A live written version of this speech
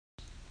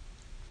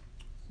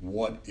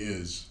what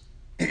is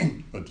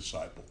a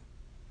disciple?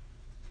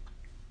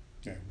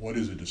 Okay, what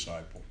is a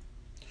disciple?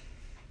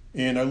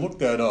 And I looked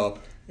that up,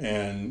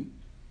 and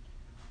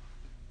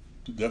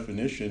the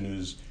definition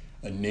is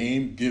a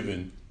name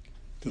given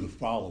to the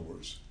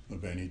followers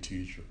of any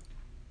teacher.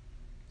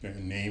 Okay,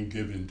 a name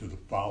given to the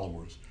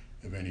followers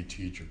of any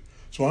teacher.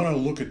 So I want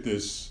to look at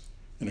this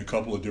in a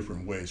couple of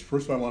different ways.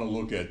 First, I want to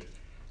look at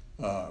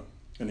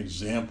an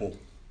example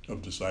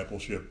of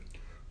discipleship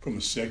from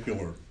a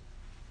secular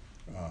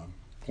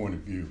point of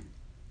view.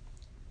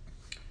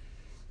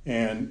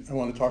 And I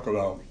want to talk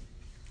about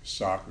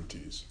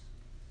Socrates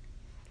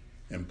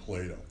and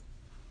Plato.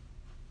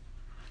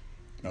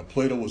 Now,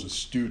 Plato was a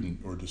student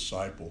or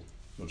disciple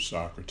of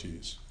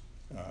Socrates.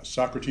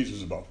 Socrates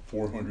was about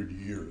 400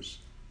 years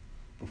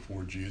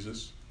before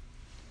Jesus.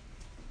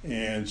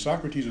 And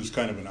Socrates was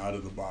kind of an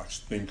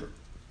out-of-the-box thinker.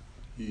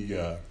 He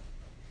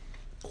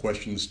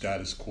questioned the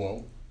status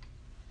quo.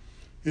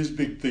 His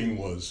big thing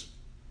was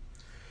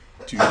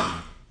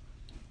to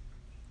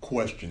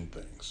question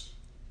things,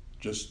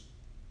 just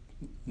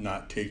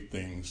not take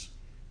things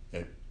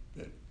at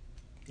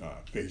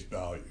face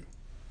value,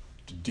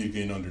 to dig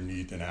in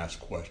underneath and ask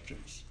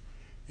questions.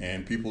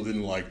 And people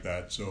didn't like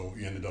that, so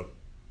he ended up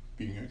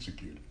being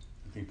executed.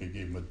 I think they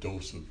gave him a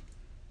dose of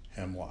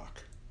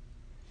hemlock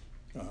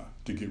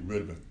to get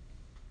rid of him.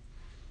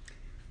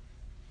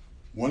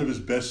 One of his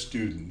best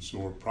students,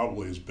 or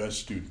probably his best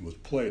student, was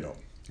Plato.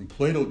 And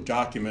Plato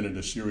documented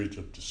a series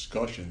of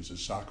discussions that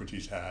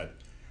Socrates had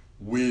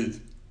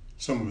with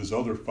some of his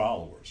other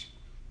followers.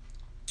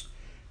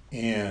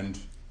 And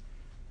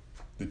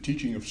the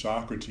teaching of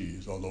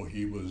Socrates, although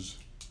he was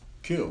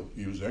killed,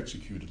 he was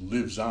executed,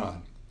 lives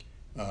on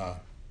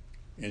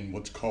in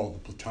what's called the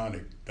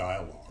Platonic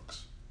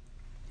dialogues.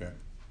 Okay?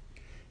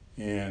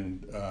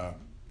 And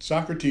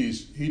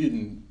Socrates, he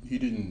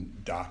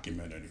didn't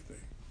document anything.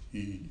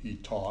 He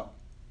taught,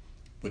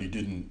 but he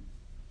didn't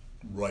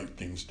write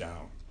things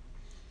down.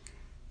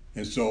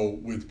 And so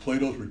with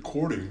Plato's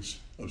recordings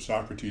of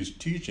Socrates'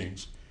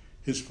 teachings,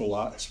 his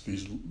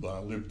philosophies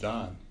lived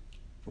on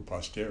for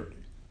posterity.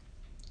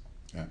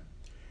 Yeah.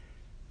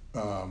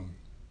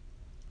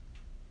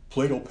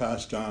 Plato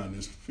passed on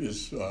his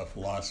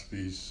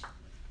philosophies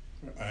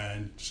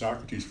and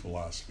Socrates'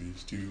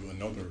 philosophies to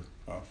another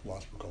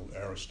philosopher called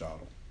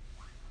Aristotle.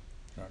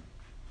 Okay.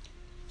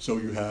 So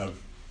you have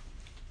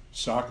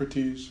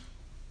Socrates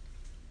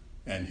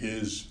and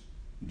his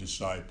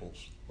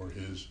disciples or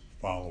his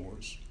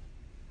followers.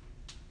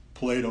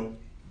 Plato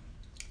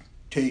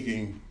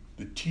taking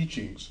the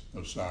teachings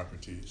of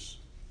Socrates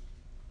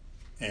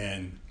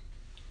and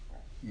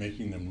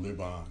making them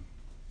live on,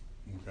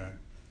 okay?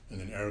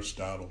 And then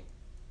Aristotle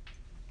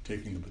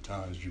taking the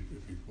batons, if you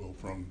will,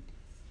 from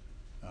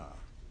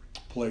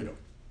Plato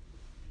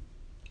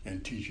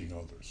and teaching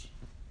others.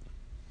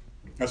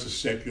 That's a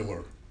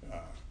secular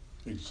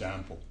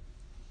example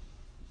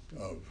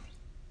of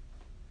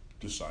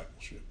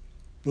discipleship.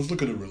 Let's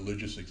look at a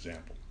religious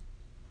example.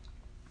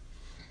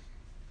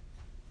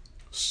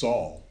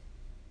 Saul,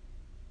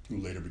 who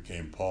later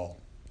became Paul,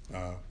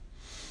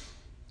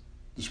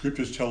 the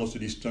scriptures tell us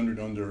that he studied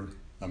under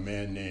a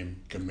man named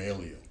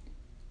Gamaliel.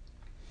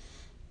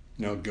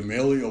 Now,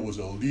 Gamaliel was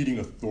a leading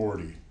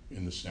authority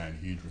in the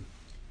Sanhedrin.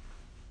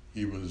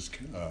 He was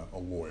a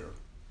lawyer.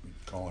 We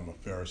call him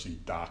a Pharisee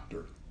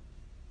doctor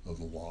of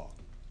the law.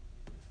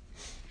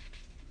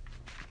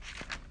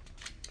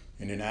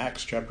 And in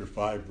Acts chapter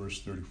 5,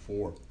 verse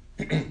 34,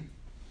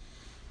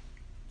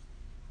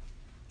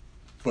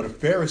 but a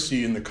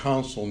Pharisee in the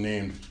council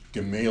named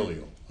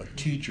Gamaliel, a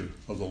teacher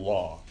of the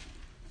law,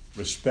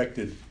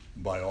 respected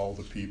by all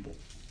the people.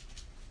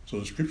 So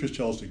the scriptures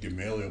tell us that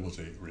Gamaliel was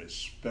a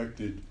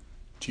respected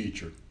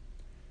teacher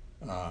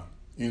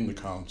in the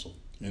council,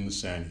 in the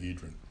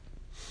Sanhedrin.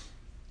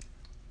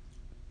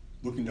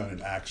 Looking down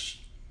at Acts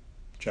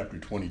chapter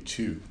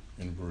 22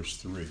 and verse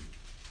 3.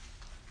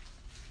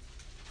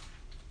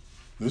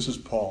 This is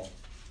Paul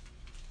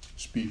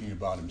speaking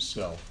about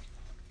himself.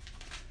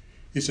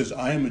 He says,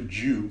 I am a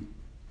Jew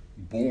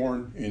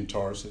born in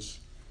Tarsus,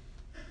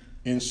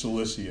 in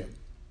Cilicia,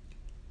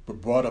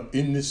 but brought up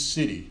in this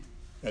city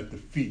at the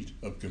feet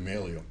of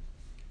Gamaliel,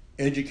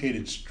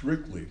 educated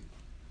strictly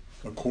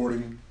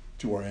according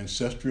to our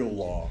ancestral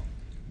law,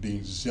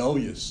 being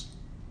zealous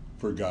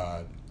for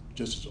God,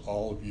 just as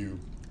all of you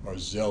are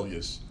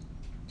zealous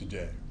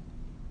today.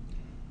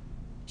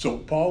 So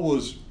Paul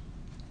was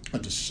a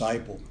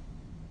disciple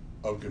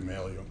of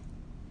Gamaliel,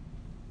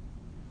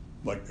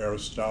 like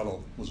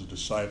Aristotle was a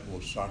disciple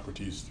of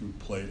Socrates through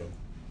Plato.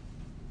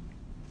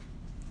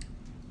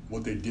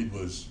 What they did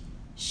was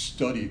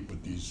study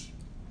with these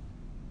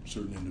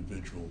certain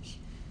individuals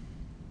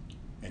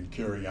and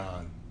carry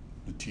on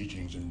the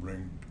teachings and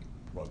bring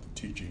about the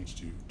teachings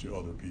to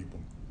other people.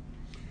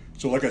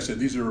 So like I said,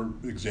 these are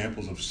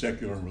examples of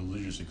secular and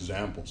religious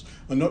examples.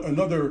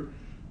 Another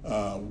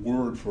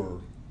word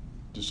for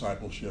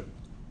discipleship,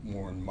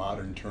 more in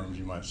modern terms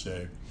you might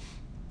say,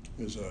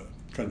 is a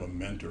kind of a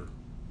mentor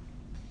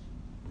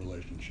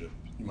relationship.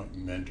 You might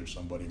mentor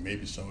somebody.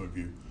 Maybe some of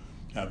you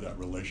have that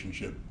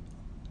relationship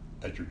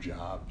at your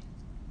job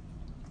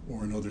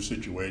or in other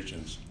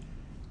situations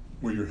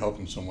where you're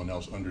helping someone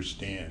else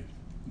understand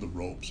the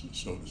ropes,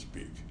 so to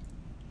speak.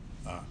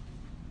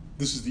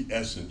 This is the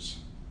essence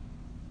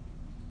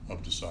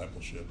of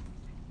discipleship,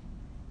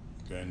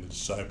 okay, and the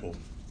disciple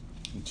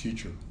and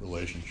teacher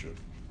relationship.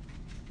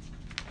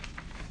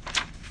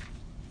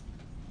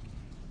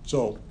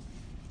 So,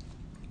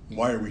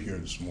 why are we here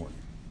this morning?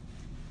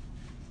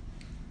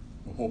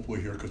 Well,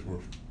 hopefully here because we're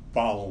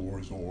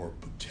followers or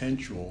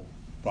potential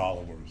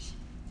followers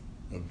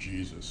of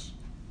Jesus.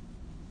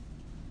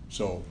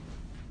 So,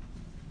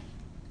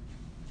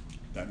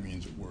 that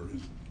means that we're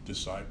his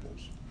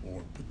disciples,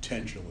 or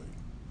potentially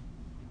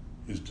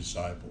his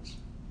disciples.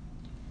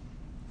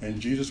 And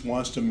Jesus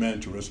wants to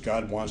mentor us.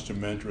 God wants to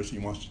mentor us. He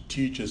wants to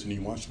teach us, and he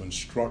wants to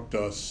instruct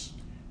us.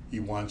 He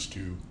wants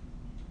to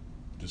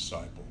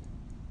disciple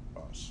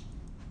us.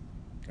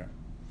 Okay.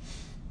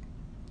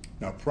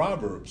 Now,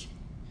 Proverbs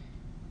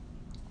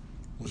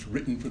was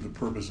written for the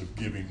purpose of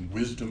giving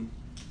wisdom,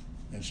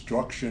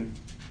 instruction,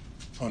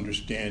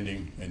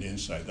 understanding, and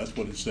insight. That's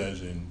what it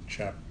says in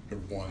chapter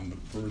 1,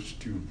 the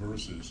first two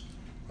verses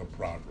of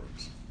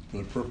Proverbs. For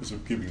the purpose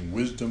of giving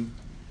wisdom,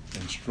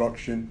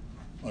 instruction,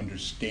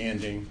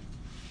 understanding,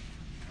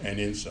 and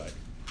insight.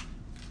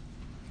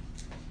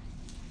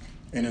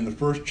 And in the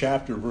first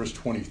chapter, verse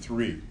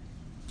 23,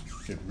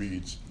 it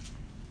reads,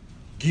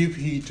 "Give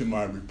heed to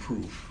my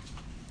reproof."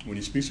 When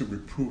he speaks of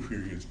reproof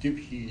here, he goes, give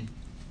heed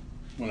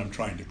when I'm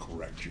trying to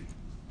correct you.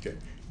 Okay.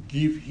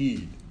 Give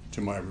heed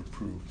to my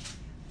reproof,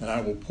 and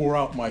I will pour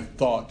out my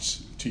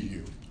thoughts to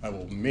you. I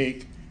will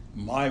make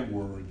my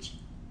words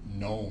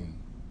known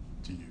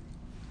to you.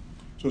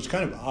 So it's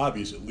kind of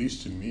obvious, at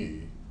least to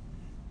me,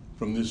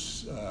 from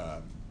this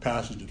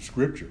passage of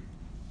Scripture,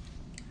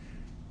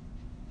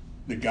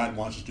 that God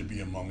wants us to be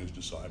among his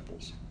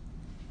disciples.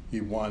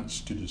 He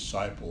wants to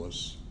disciple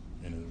us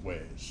in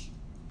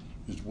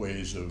his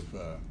ways of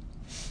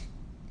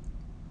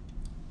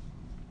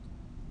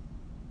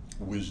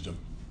wisdom.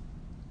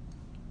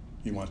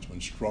 He wants to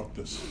instruct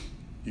us.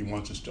 He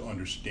wants us to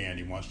understand.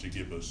 He wants to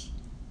give us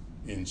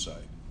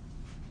insight.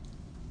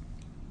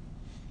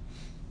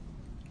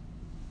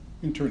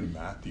 You can turn to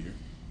Matthew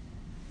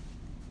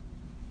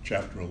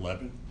chapter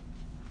 11,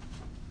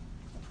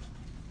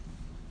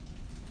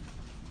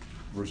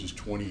 verses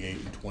 28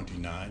 and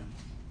 29.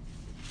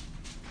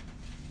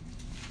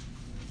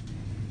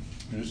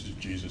 And this is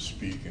Jesus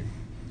speaking.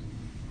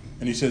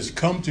 And he says,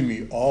 "Come to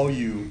me, all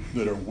you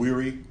that are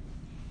weary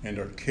and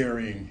are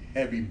carrying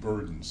heavy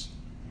burdens,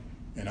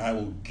 and I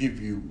will give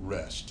you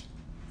rest.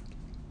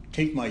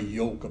 Take my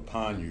yoke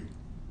upon you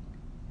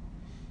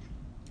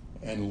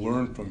and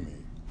learn from me,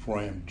 for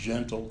I am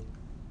gentle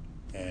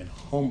and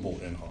humble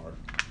in heart,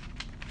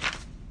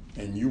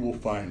 and you will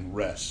find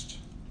rest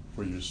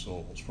for your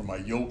souls. For my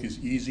yoke is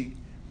easy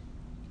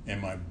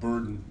and my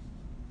burden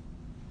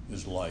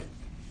is light."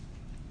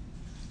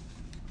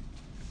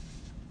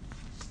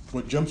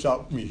 What jumps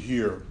out at me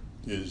here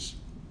is,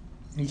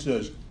 he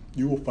says,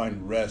 you will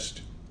find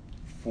rest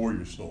for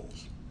your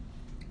souls.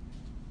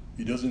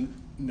 He doesn't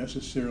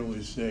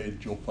necessarily say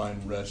that you'll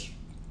find rest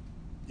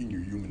in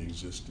your human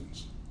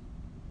existence,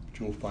 but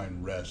you'll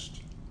find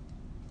rest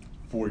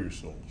for your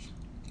souls.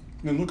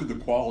 And then look at the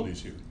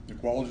qualities here. The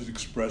qualities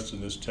expressed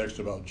in this text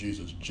about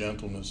Jesus: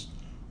 gentleness,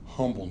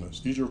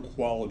 humbleness. These are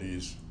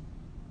qualities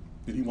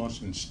that he wants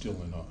to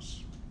instill in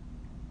us.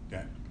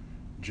 Okay?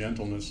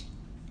 Gentleness,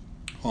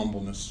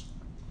 humbleness.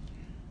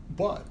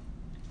 But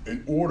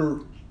in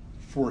order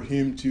for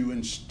him to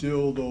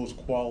instill those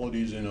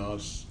qualities in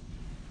us,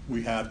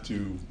 we have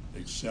to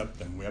accept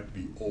them. We have to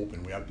be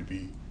open. We have to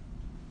be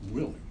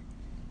willing.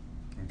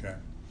 Okay?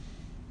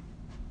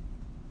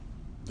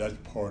 That's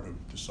part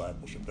of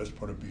discipleship. That's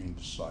part of being a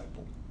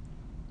disciple.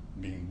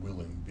 Being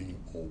willing, being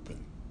open.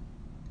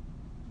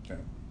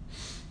 Okay?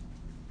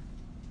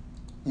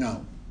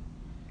 Now,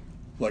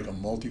 like a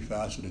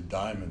multifaceted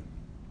diamond,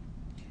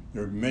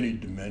 there are many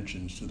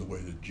dimensions to the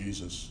way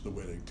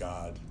that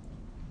God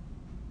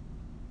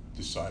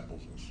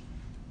disciples us.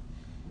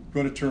 I'm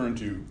going to turn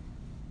to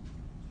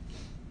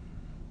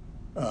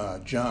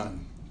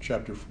John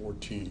chapter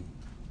 14.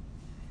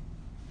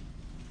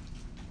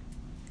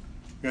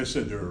 Like I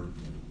said, there are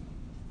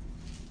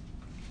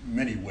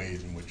many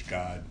ways in which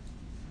God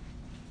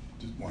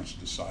wants to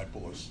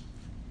disciple us.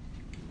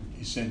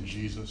 He sent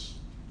Jesus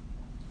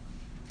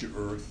to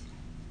earth.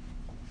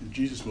 And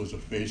Jesus was a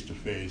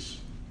face-to-face,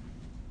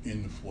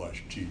 in the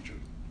flesh teacher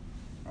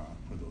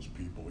for those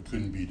people. It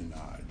couldn't be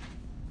denied.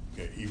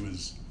 Okay, he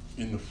was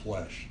in the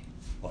flesh,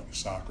 like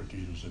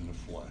Socrates was in the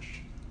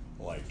flesh,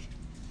 like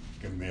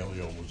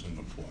Gamaliel was in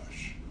the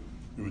flesh.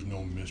 There was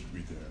no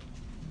mystery there.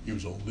 He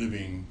was a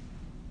living,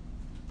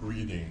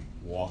 breathing,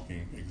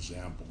 walking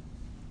example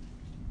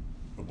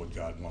of what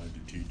God wanted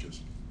to teach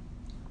us.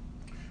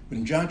 But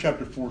in John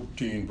chapter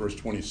 14, verse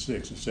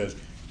 26, it says,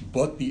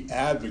 "But the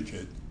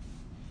advocate,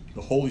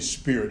 the Holy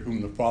Spirit,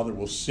 whom the Father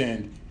will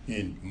send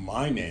in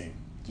my name,"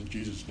 in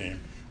Jesus' name,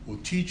 "will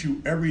teach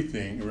you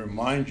everything and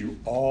remind you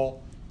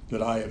all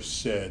that I have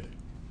said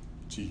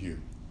to you."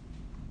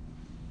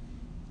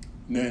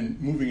 And then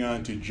moving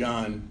on to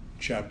John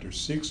chapter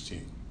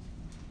 16,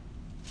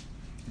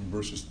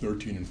 verses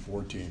 13 and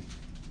 14.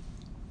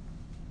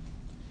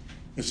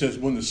 It says,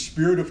 when the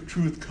Spirit of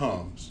truth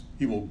comes,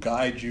 he will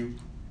guide you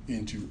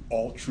into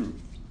all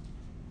truth.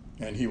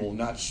 And he will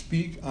not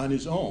speak on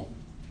his own,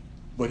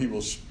 but he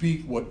will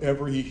speak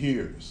whatever he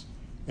hears,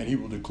 and he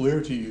will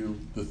declare to you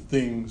the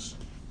things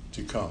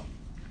to come.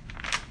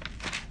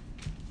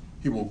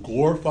 He will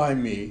glorify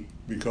me,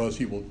 because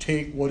he will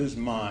take what is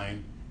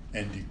mine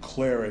and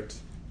declare it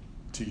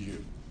to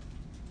you.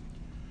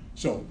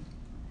 So,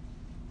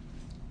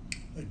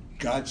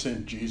 God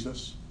sent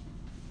Jesus.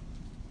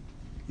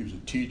 He was a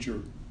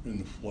teacher in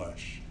the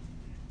flesh.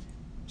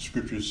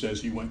 Scripture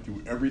says he went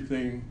through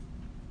everything,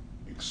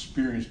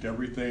 experienced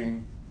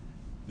everything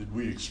that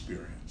we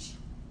experience.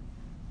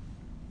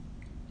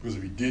 Because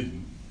if he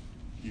didn't,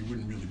 he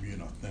wouldn't really be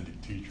an authentic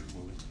teacher,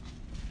 will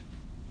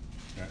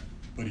he? Okay?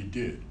 But he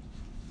did.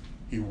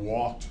 He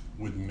walked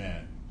with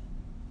men.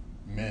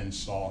 Men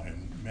saw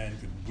him. Men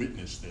could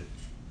witness that,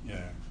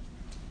 yeah,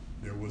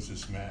 there was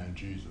this man,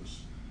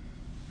 Jesus.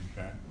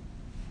 Okay?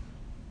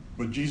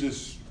 But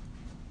Jesus,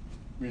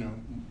 the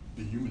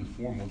human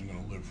form wasn't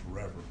going to live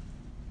forever.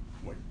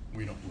 Like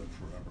we don't live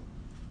forever.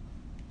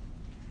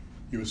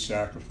 He was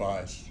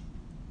sacrificed,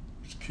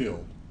 was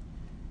killed.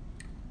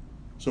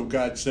 So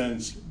God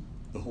sends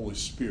the Holy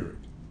Spirit,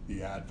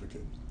 the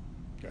advocate.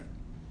 Okay?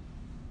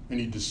 And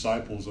he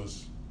disciples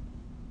us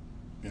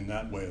in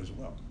that way as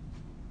well.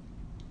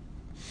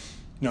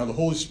 Now the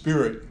Holy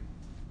Spirit,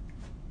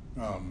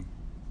 how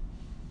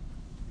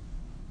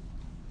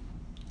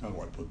do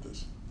I put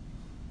this?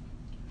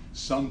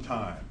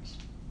 Sometimes,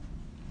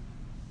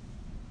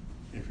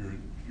 if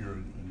you're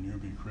a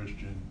newbie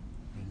Christian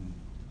and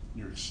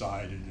you're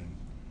excited and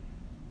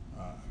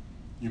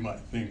you might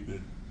think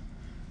that,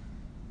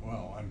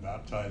 well, I'm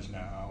baptized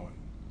now,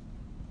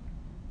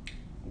 and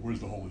where's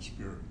the Holy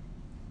Spirit?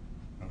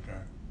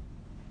 Okay,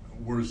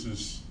 where's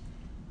this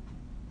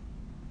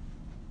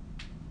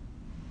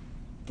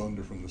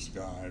thunder from the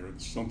sky, or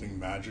something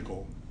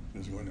magical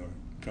is going to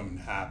come and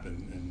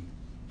happen and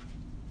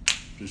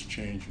just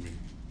change me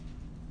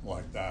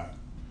like that?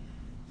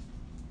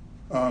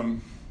 The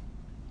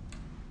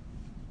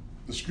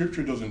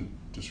Scripture doesn't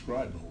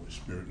describe the Holy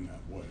Spirit in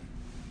that way.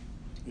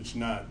 It's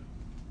not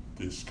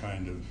this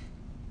kind of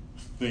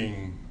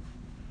thing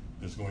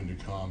that's going to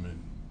come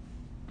and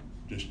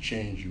just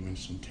change you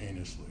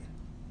instantaneously.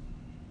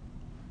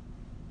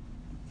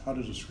 How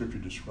does the Scripture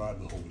describe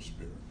the Holy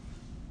Spirit?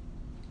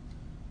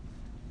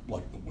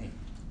 Like the wind,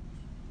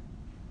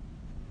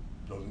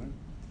 doesn't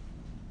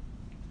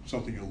it?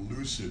 Something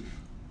elusive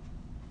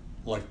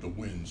like the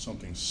wind,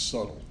 something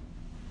subtle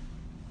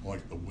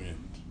like the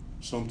wind,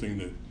 something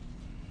that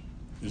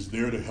is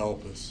there to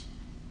help us,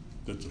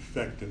 that's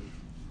effective,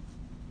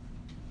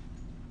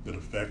 that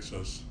affects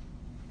us,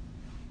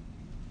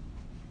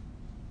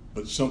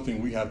 but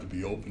something we have to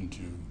be open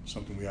to,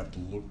 something we have to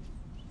look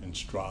and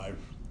strive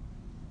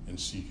and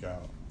seek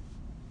out.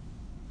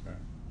 Okay?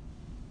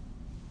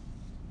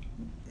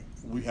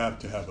 We have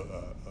to have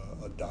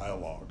a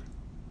dialogue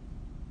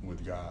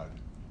with God,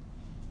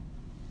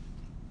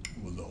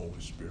 with the Holy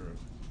Spirit.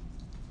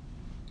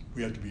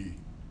 We have to be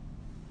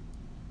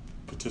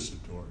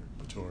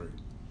participatory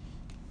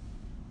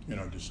in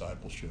our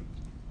discipleship.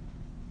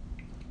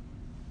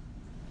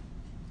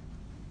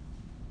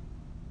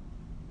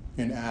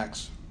 In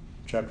Acts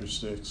chapter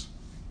 6,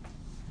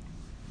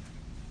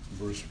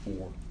 verse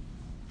 4,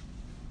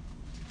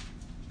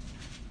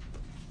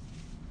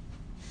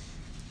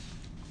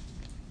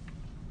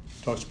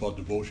 talks about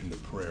devotion to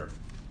prayer.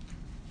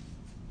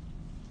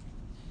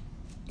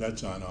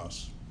 That's on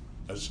us.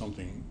 That's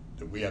something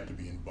that we have to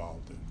be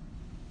involved in.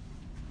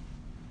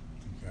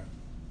 Okay.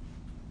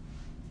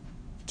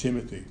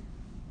 Timothy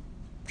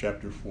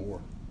chapter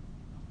 4,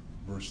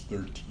 verse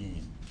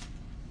 13.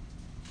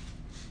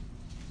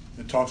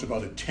 It talks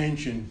about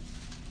attention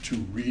to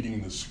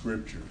reading the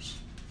Scriptures.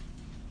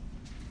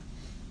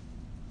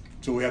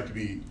 So we have to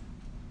be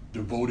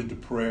devoted to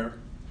prayer.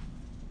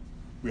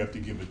 We have to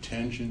give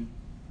attention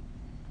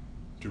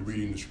to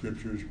reading the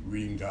Scriptures,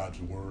 reading God's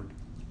Word.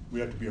 We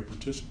have to be a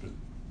participant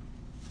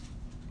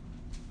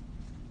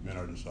in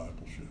our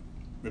discipleship.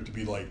 We have to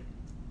be like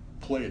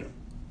Plato,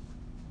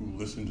 who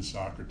listened to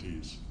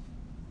Socrates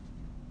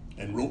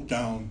and wrote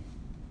down,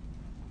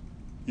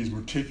 he's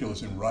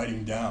meticulous in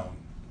writing down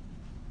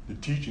the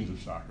teachings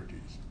of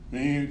Socrates.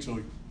 And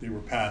so they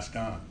were passed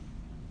on.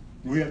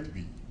 We have to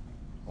be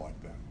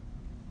like that.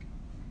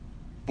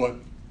 But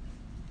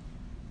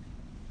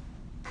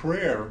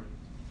prayer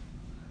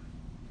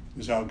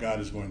is how God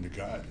is going to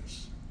guide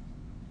us.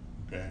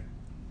 Okay?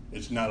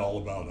 It's not all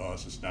about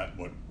us. It's not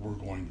what we're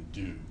going to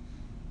do.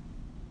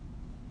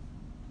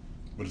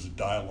 But it's a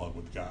dialogue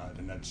with God,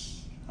 and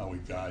that's how he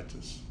guides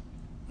us.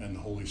 And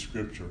the Holy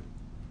Scripture,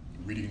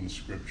 reading the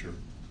Scripture,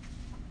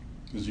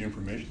 is the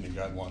information that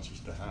God wants us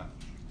to have.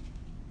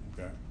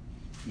 Okay?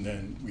 And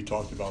then we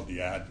talked about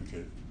the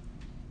advocate,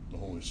 the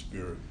Holy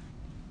Spirit.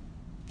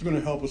 It's going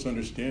to help us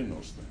understand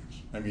those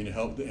things. I mean, it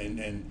helped,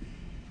 and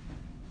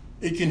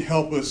it can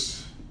help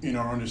us in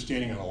our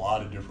understanding in a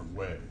lot of different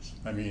ways.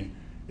 I mean,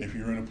 if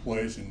you're in a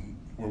place and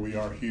where we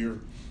are here,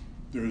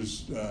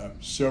 there's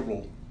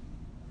several,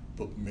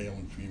 both male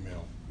and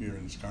female, here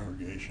in this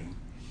congregation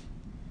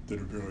that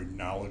are very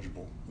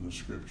knowledgeable of the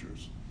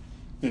scriptures.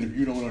 And if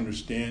you don't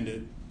understand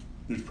it,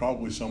 there's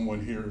probably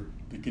someone here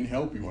that can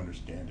help you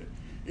understand it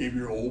if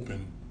you're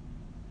open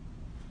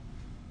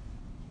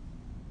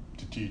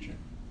to teaching.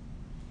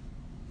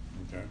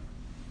 Okay?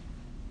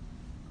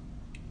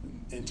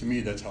 And to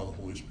me, that's how the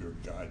Holy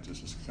Spirit guides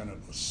us. It's kind of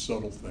a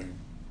subtle thing.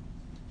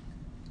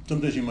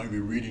 Sometimes you might be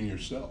reading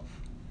yourself,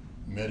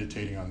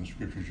 meditating on the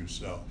scriptures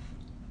yourself,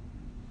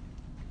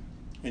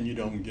 and you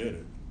don't get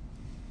it.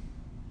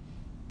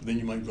 But then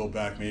you might go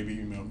back maybe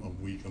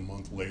a week, a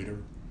month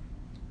later,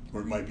 or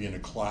it might be in a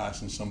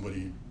class and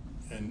somebody,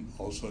 and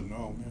all of a sudden,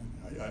 oh man,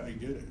 I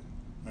get it.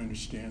 I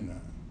understand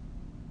that.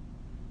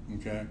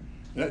 Okay?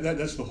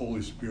 That's the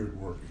Holy Spirit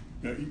working.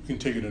 You can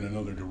take it in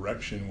another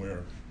direction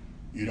where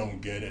you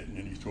don't get it, and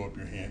then you throw up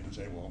your hand and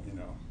say, well,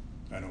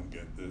 I don't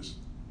get this.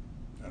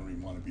 I don't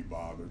even want to be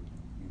bothered.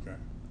 Okay?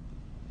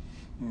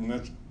 And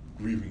that's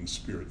grieving the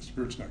Spirit. The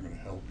Spirit's not going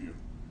to help you.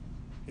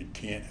 It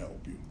can't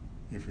help you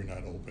if you're not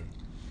open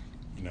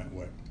in that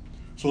way.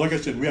 So like I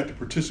said, we have to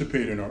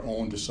participate in our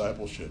own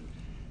discipleship.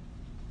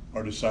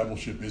 Our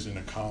discipleship isn't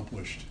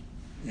accomplished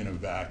in a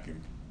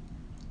vacuum.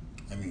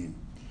 I mean,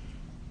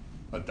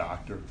 a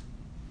doctor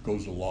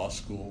goes to law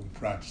school,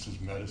 practices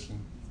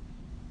medicine.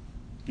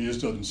 He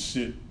just doesn't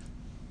sit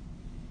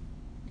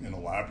in a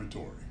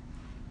laboratory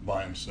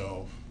by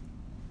himself.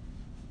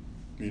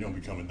 You don't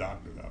become a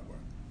doctor that way.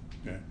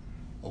 Okay?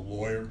 A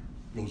lawyer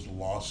goes to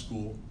law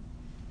school,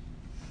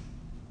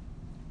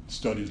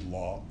 studies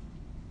law.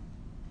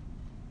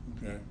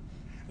 Okay?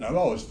 And I've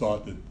always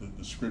thought that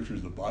the scriptures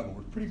of the Bible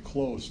were pretty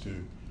close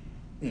to,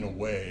 in a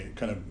way,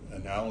 kind of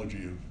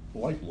analogy of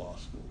like law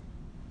school.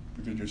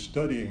 Because you're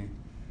studying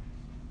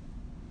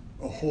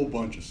a whole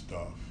bunch of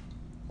stuff.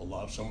 A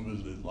lot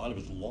of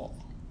it's law.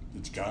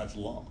 It's God's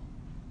law,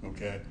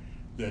 okay?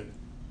 That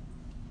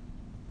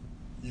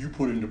you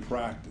put into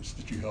practice,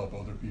 that you help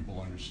other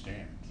people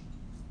understand.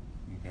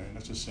 Okay, and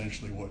that's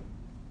essentially what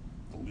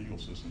the legal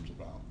system's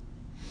about.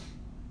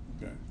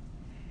 Okay.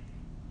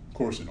 Of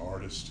course, an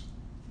artist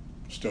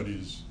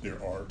studies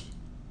their art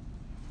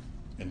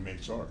and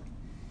makes art.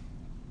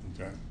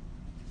 Okay.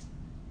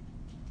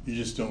 You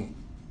just don't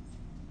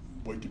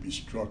wait to be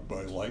struck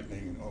by lightning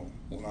and, oh,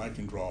 well, I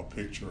can draw a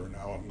picture,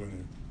 now I'm going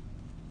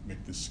to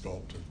make this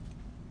sculpture.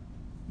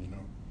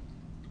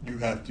 You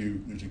have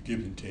to, there's a give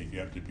and take. You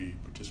have to be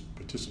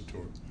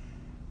participatory.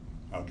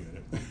 I'll get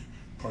it.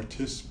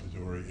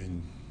 Participatory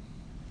in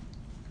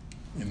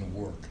the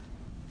work.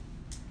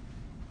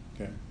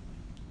 Okay.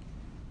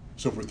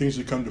 So for things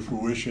to come to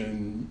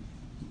fruition,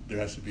 there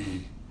has to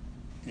be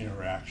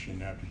interaction,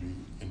 there has to be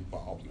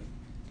involvement.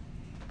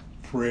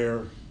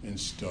 Prayer and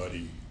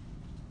study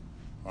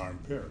are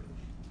imperative,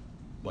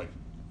 like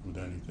with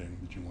anything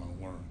that you want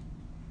to learn.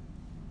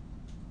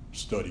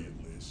 Study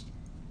at least.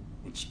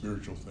 With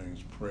spiritual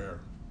things,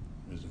 prayer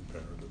is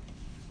imperative.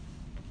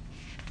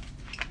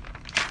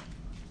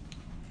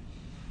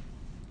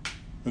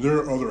 And there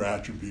are other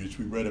attributes.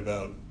 We read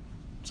about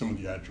some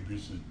of the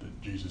attributes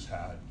that Jesus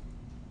had,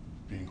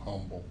 being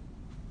humble.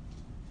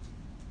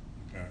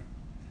 Okay?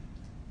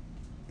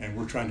 And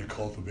we're trying to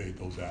cultivate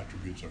those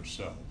attributes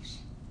ourselves,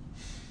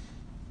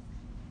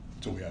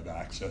 so we have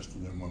access to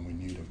them when we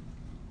need them.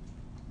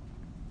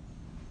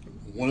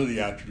 One of the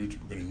attributes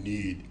we're going to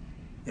need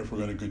if we're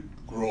going to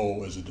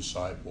grow as a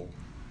disciple,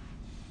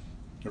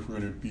 if we're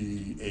going to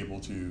be able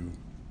to,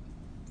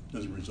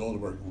 as a result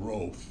of our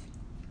growth,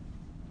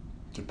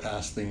 to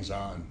pass things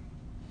on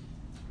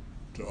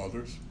to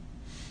others,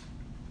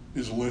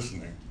 is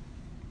listening.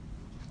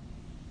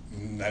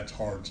 And that's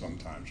hard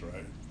sometimes,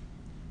 right?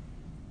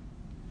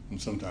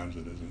 And sometimes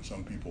it isn't.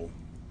 Some people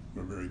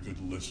are very good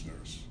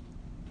listeners.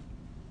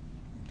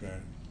 Okay?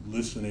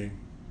 Listening,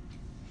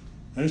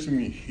 that doesn't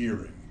mean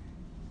hearing.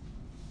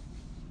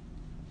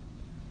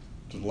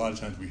 Because a lot of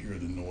times we hear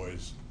the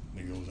noise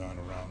that goes on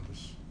around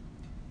us.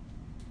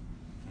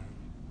 Okay?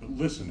 But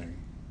listening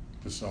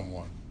to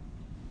someone,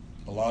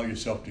 allow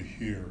yourself to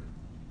hear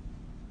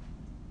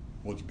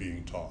what's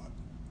being taught.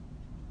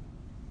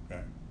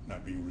 Okay?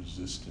 Not being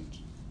resistant.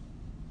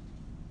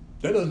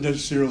 That doesn't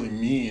necessarily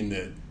mean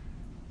that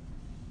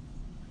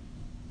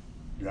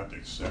you have to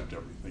accept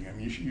everything. I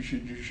mean, you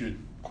should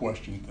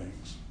question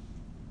things,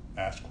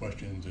 ask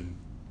questions, and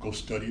go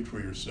study it for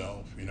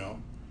yourself,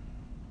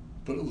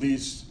 But at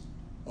least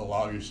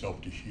allow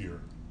yourself to hear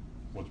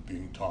what's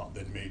being taught,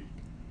 then make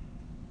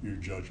your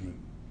judgment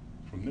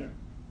from there.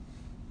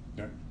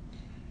 Okay?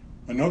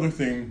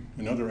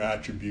 Another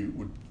attribute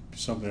would be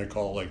something I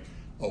call like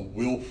a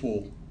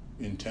willful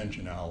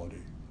intentionality.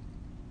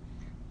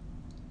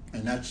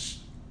 And that's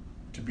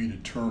to be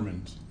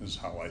determined, is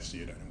how I see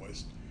it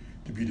anyways,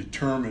 to be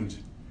determined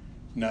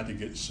not to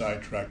get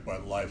sidetracked by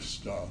life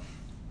stuff,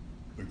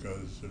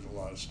 because there's a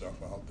lot of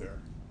stuff out there,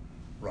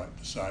 right,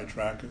 to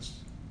sidetrack us,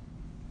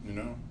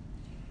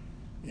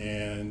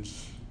 And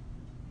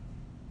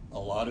a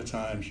lot of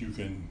times you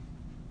can,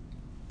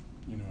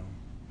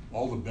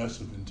 all the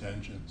best of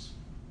intentions,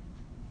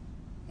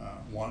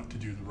 want to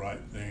do the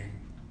right thing,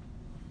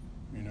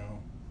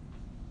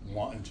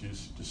 wanting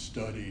to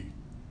study,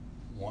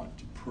 want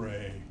to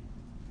pray,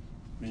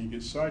 then you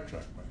get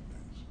sidetracked by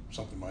things.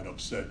 Something might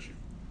upset you,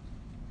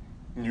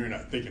 and you're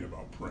not thinking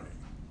about praying.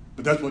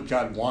 But that's what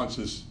God wants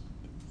us,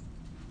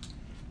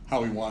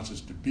 how he wants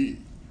us to be.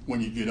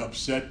 When you get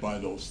upset by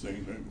those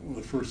things, one of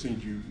the first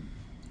things he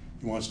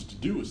wants us to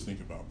do is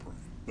think about praying.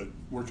 But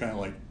we're kind of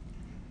like,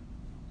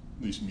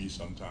 at least me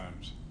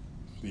sometimes,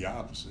 the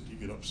opposite. You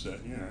get upset,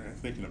 you're not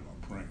thinking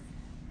about praying.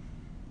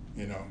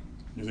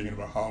 You're thinking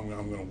about how I'm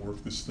going to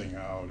work this thing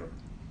out, or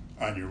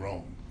on your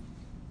own.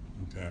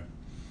 Okay?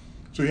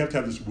 So you have to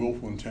have this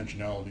willful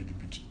intentionality to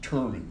be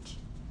determined.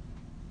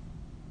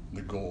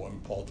 The goal,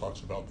 and Paul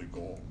talks about the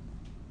goal.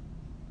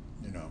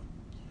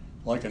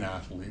 Like an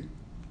athlete,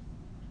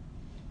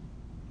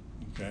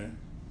 okay?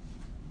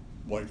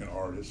 Like an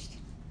artist.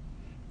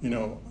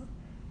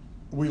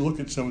 We look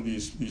at some of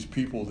these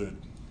people that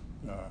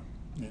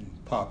in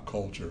pop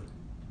culture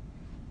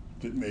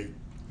that make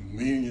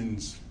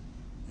millions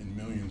and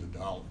millions of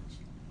dollars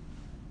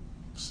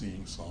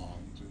singing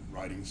songs and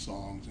writing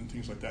songs and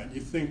things like that. And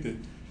you think that,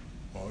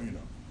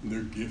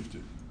 they're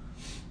gifted.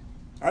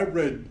 I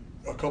read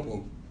a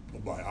couple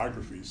of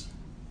biographies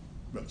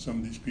about some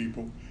of these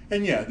people,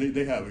 and yeah,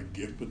 they have a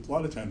gift, but a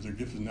lot of times their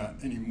gift is not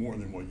any more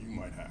than what you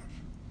might have.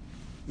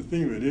 The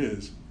thing of it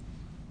is,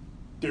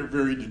 they're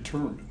very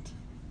determined.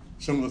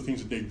 Some of the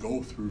things that they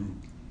go through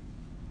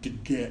to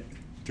get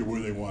to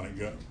where they want to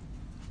go.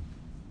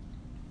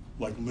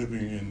 Like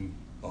living in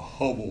a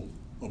hovel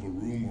of a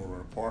room or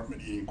an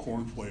apartment, eating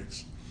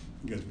cornflakes.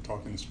 You guys were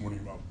talking this morning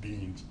about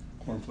beans,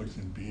 cornflakes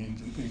and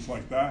beans and things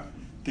like that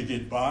to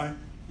get by.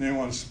 They didn't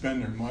want to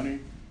spend their money,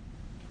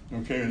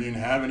 okay, or they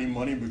didn't have any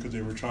money because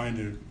they were trying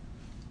to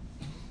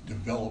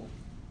develop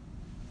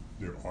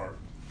their art,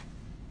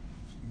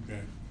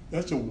 okay.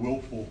 That's a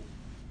willful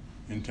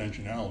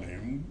intentionality,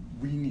 and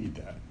we need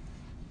that,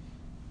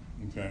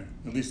 okay,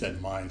 at least that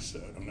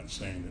mindset. I'm not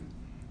saying that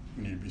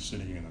we need to be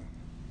sitting in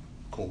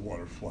a cold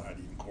water flat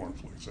eating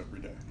cornflakes every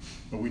day,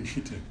 but we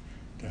need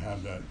to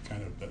have that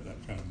kind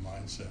of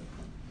mindset,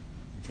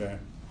 okay.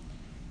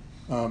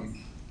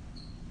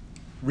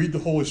 Read the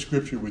Holy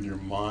Scripture with your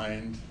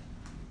mind,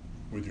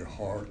 with your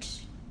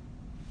hearts,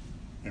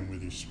 and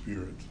with your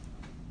spirit.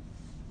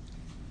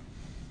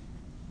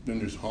 Then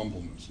there's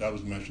humbleness. That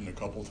was mentioned a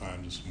couple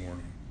times this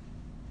morning.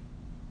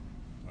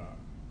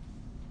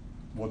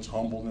 What's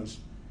humbleness?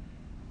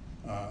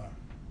 I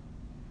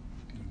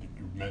think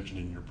you mentioned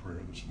in your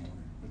prayer this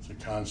morning. It's a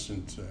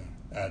constant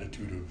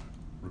attitude of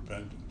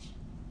repentance.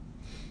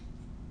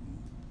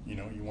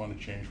 You want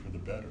to change for the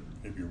better.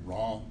 If you're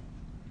wrong,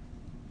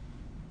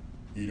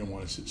 you don't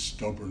want to sit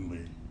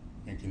stubbornly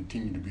and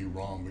continue to be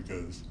wrong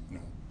because,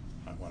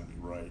 I want to be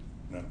right.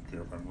 And I don't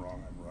care if I'm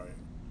wrong, I'm right.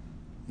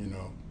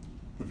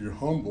 If you're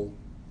humble,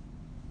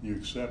 you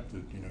accept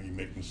that, you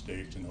make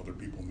mistakes and other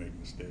people make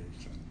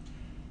mistakes and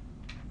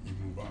you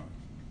move on.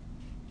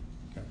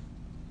 Okay.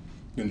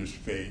 Then there's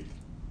faith.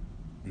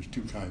 There's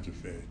two kinds of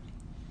faith,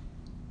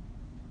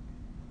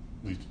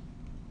 at least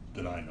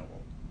that I know of.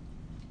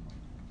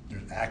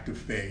 There's active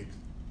faith,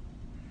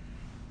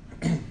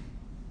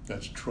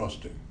 that's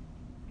trusting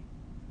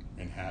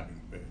and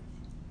having faith.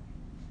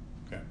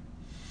 Okay.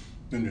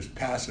 Then there's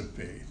passive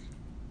faith,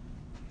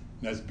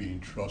 that's being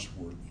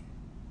trustworthy,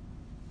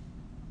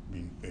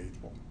 being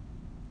faithful.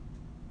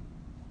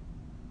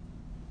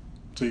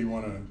 So you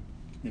want to,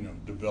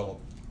 develop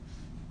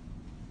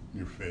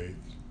your faith.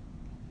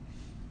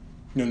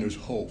 And then there's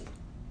hope.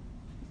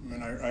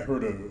 And I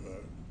heard a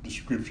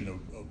description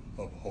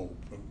of hope.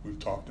 We've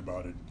talked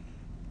about it,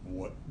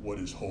 what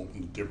is hope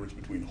and the difference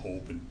between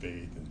hope and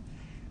faith. And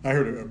I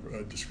heard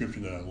a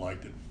description that I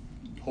liked. It.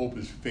 Hope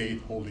is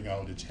faith holding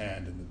out its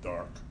hand in the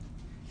dark.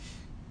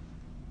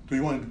 So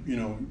you want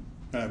to,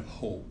 have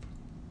hope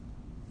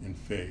and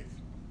faith.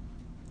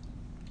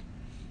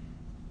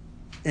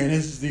 And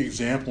this is the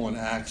example in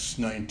Acts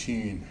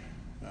 19,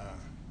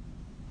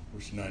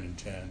 verse 9 and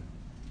 10.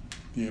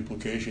 The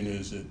implication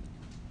is that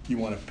you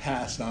want to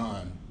pass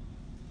on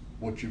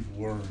what you've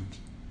learned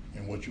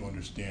and what you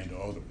understand to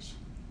others.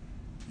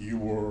 You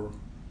were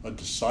a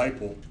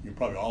disciple. You'll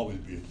probably always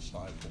be a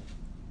disciple.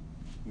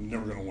 You're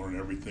never going to learn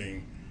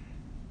everything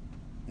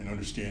and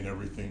understand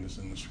everything that's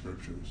in the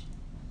scriptures.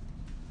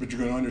 But you're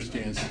going to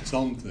understand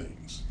some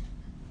things.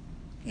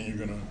 And you're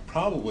going to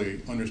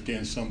probably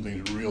understand some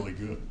things really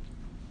good.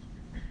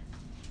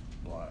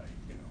 Like,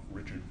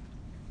 Richard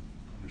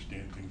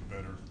understands things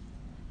better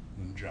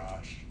than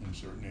Josh in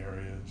certain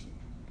areas. And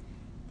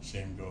the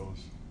same goes,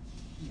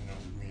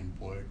 with me and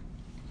Blake.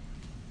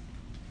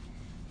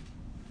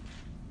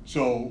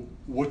 So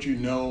what you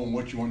know and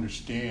what you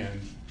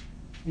understand,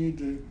 you need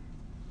to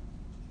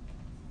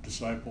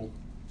disciple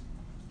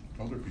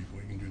other people.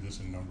 You can do this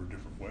in a number of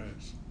different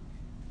ways.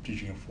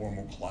 Teaching a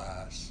formal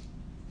class,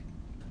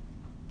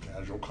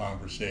 casual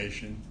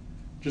conversation,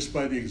 just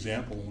by the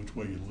example in which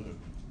way you live.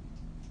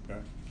 Okay?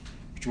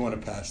 But you want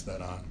to pass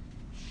that on.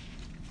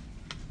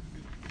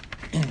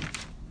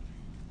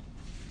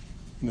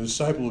 And the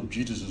disciple of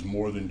Jesus is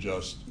more than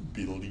just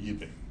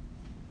believing.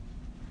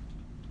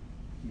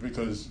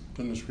 Because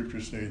doesn't the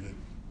scripture say that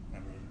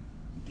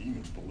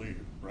demons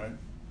believe, right?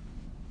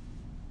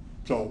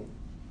 So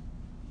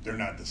they're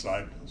not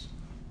disciples.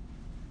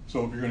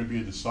 So if you're going to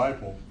be a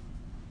disciple,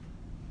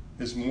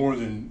 it's more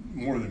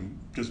than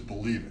just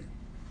believing.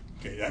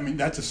 Okay, I mean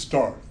that's a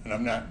start, and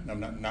I'm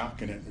not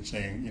knocking it and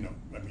saying,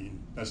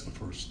 that's the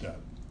first step.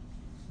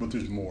 But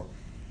there's more.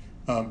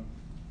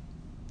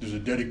 There's a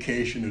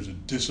dedication, there's a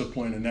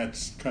discipline, and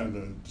that's kind of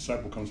the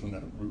disciple comes from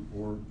that root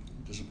word,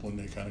 discipline.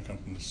 They kind of come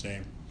from the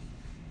same.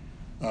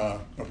 A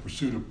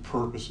pursuit of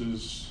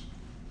purposes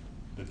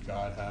that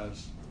God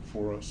has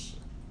for us.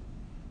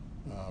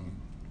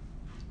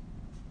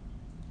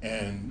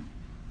 And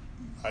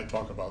I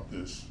talk about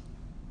this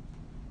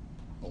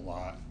a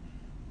lot.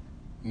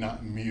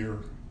 Not mere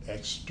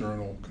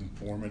external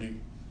conformity,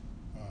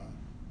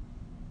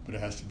 but it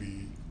has to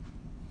be,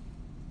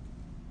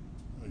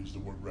 I use the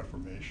word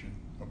reformation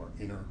of our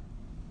inner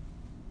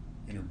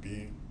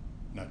being,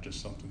 not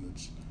just something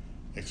that's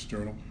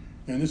external.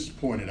 And this is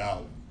pointed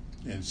out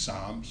in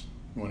Psalms.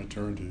 You want to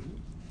turn to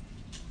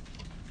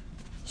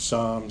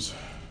Psalms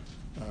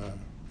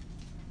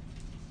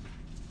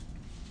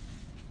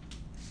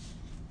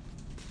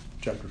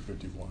chapter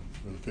 51,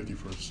 or the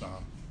 51st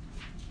Psalm,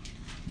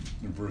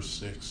 in verse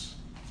 6.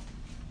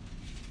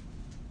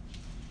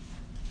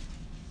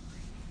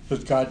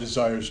 That God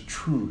desires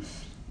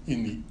truth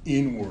in the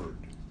inward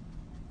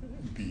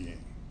being.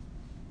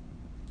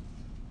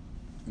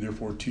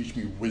 Therefore, teach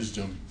me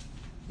wisdom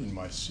in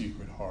my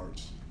secret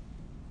hearts.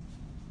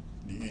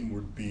 The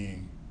inward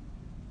being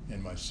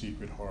in my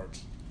secret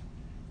hearts.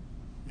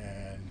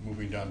 And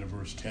moving down to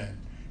verse 10.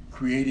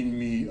 Create in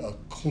me a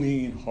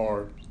clean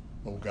heart,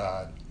 O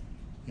God,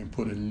 and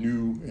put a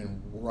new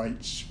and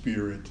right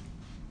spirit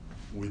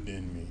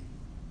within me.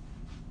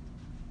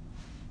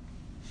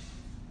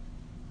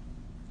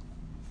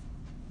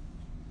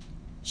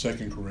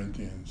 Second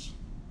Corinthians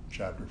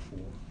chapter 4,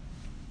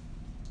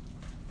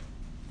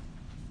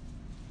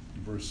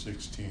 verse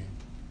 16.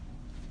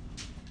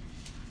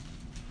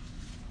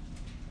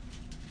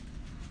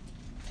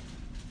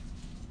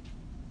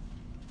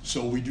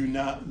 So we do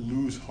not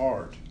lose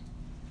heart,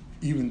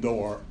 even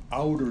though our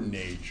outer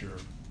nature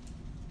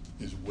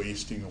is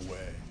wasting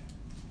away.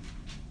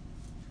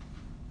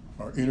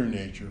 Our inner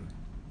nature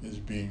is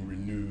being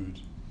renewed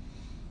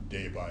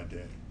day by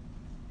day.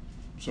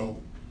 So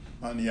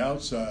on the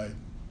outside,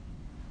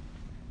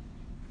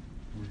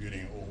 we're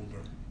getting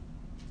older.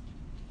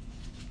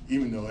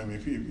 Even though,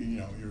 if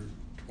you're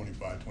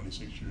 25,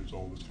 26 years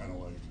old, it's kind of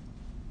like,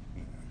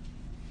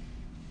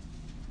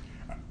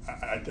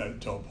 I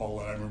tell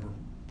Paula, I remember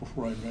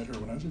before I met her,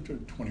 when I was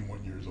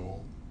 21 years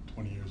old,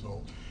 20 years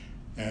old,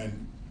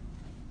 and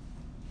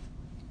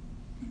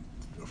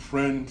a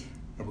friend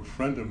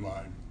of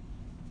mine,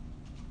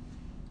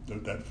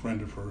 that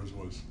friend of hers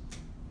was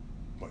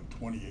like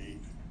 28,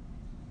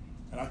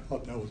 and I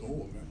thought that was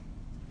old, man.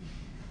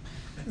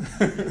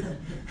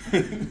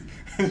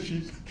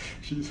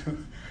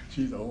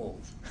 she's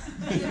old.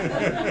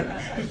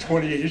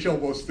 28, she's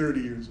almost 30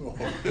 years old.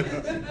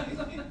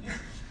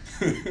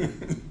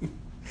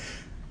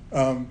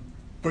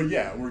 But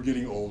yeah, we're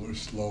getting older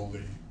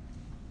slowly.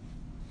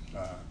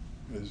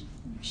 As you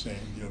were saying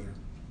the other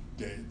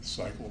day, the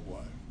cycle of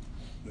life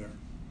there.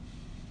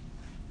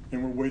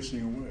 And we're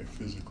wasting away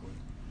physically.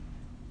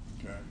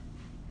 Okay.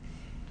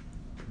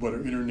 But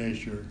our inner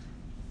nature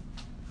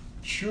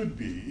should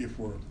be, if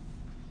we're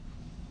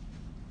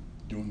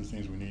doing the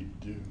things we need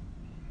to do,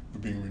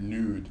 we're being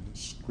renewed, as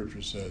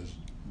Scripture says,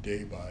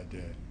 day by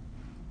day.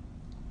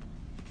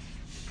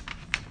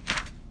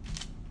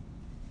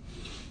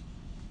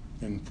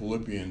 In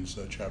Philippians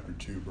chapter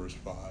 2, verse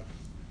 5, it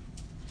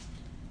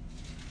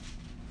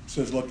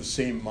says, let the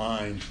same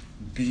mind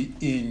be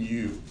in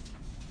you.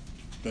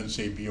 It doesn't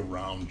say be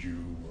around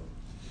you or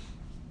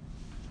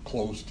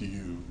close to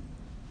you.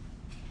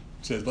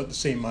 It says, let the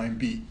same mind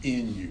be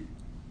in you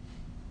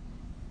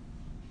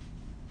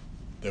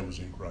that was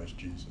in Christ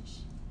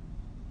Jesus.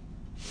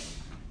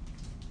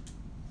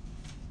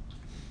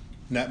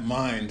 And that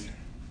mind,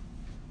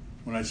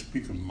 when I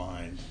speak of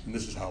mind, and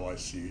this is how I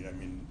see it,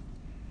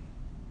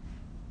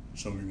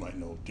 some of you might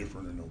know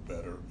different or know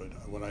better, but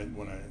when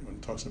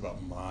it talks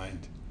about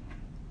mind,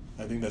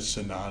 I think that's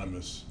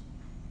synonymous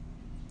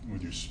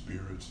with your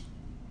spirit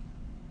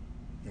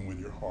and with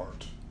your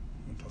heart.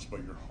 It talks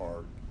about your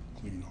heart,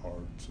 clean heart,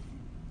 and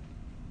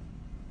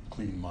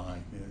clean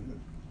mind,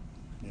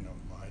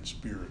 mind,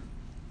 spirit,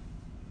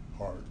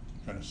 heart,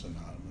 kind of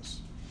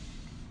synonymous.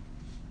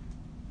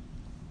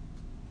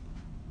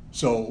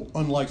 So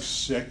unlike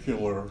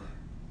secular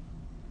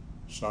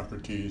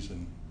Socrates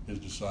and his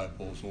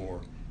disciples,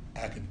 or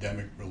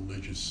academic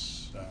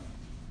religious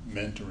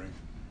mentoring,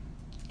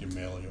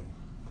 Gamaliel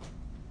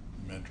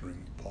mentoring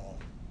Paul,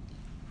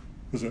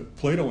 because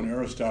Plato and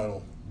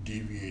Aristotle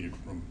deviated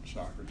from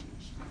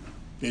Socrates.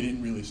 They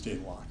didn't really stay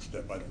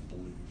lockstep, I don't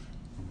believe.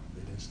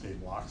 They didn't stay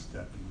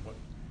lockstep in what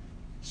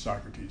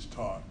Socrates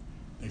taught.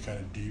 They kind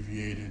of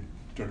deviated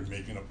started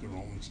making up their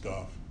own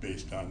stuff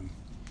based on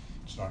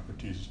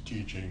Socrates'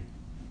 teaching.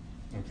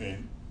 Okay,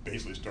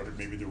 basically started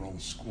maybe their own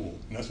school,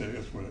 and that's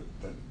where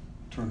that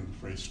turn of the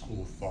phrase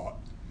 "school of thought"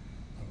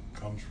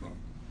 comes from.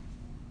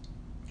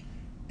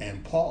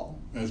 And Paul,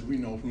 as we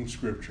know from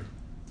Scripture,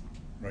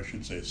 or I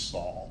should say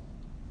Saul,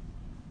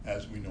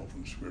 as we know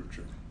from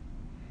Scripture,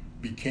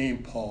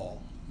 became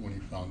Paul when he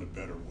found a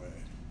better way.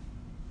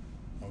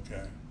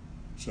 Okay,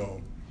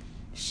 so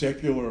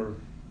secular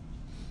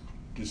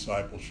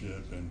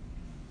discipleship and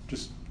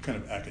just kind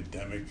of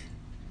academic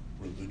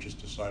religious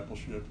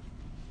discipleship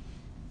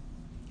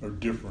are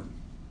different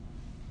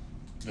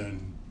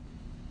than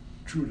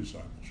true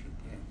discipleship,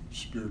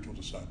 spiritual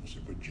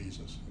discipleship with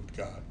Jesus, with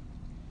God.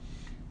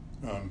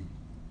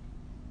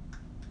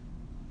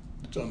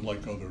 It's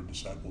unlike other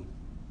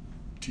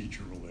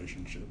disciple-teacher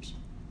relationships.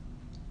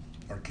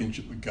 Our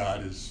kinship with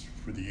God is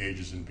for the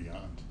ages and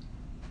beyond.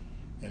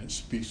 And it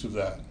speaks of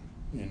that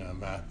in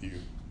Matthew,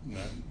 and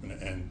I'm going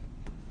to end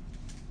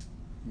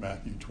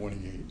Matthew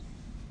 28,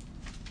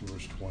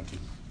 verse 20.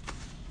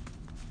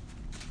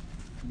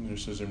 And it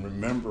says, "And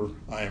remember,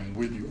 I am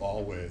with you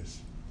always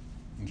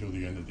until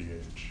the end of the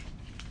age."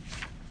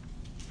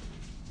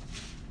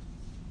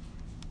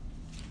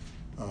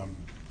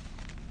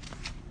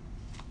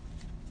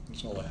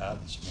 That's all I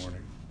have this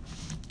morning.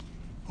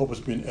 Hope it's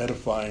been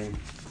edifying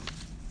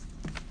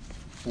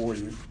for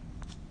you.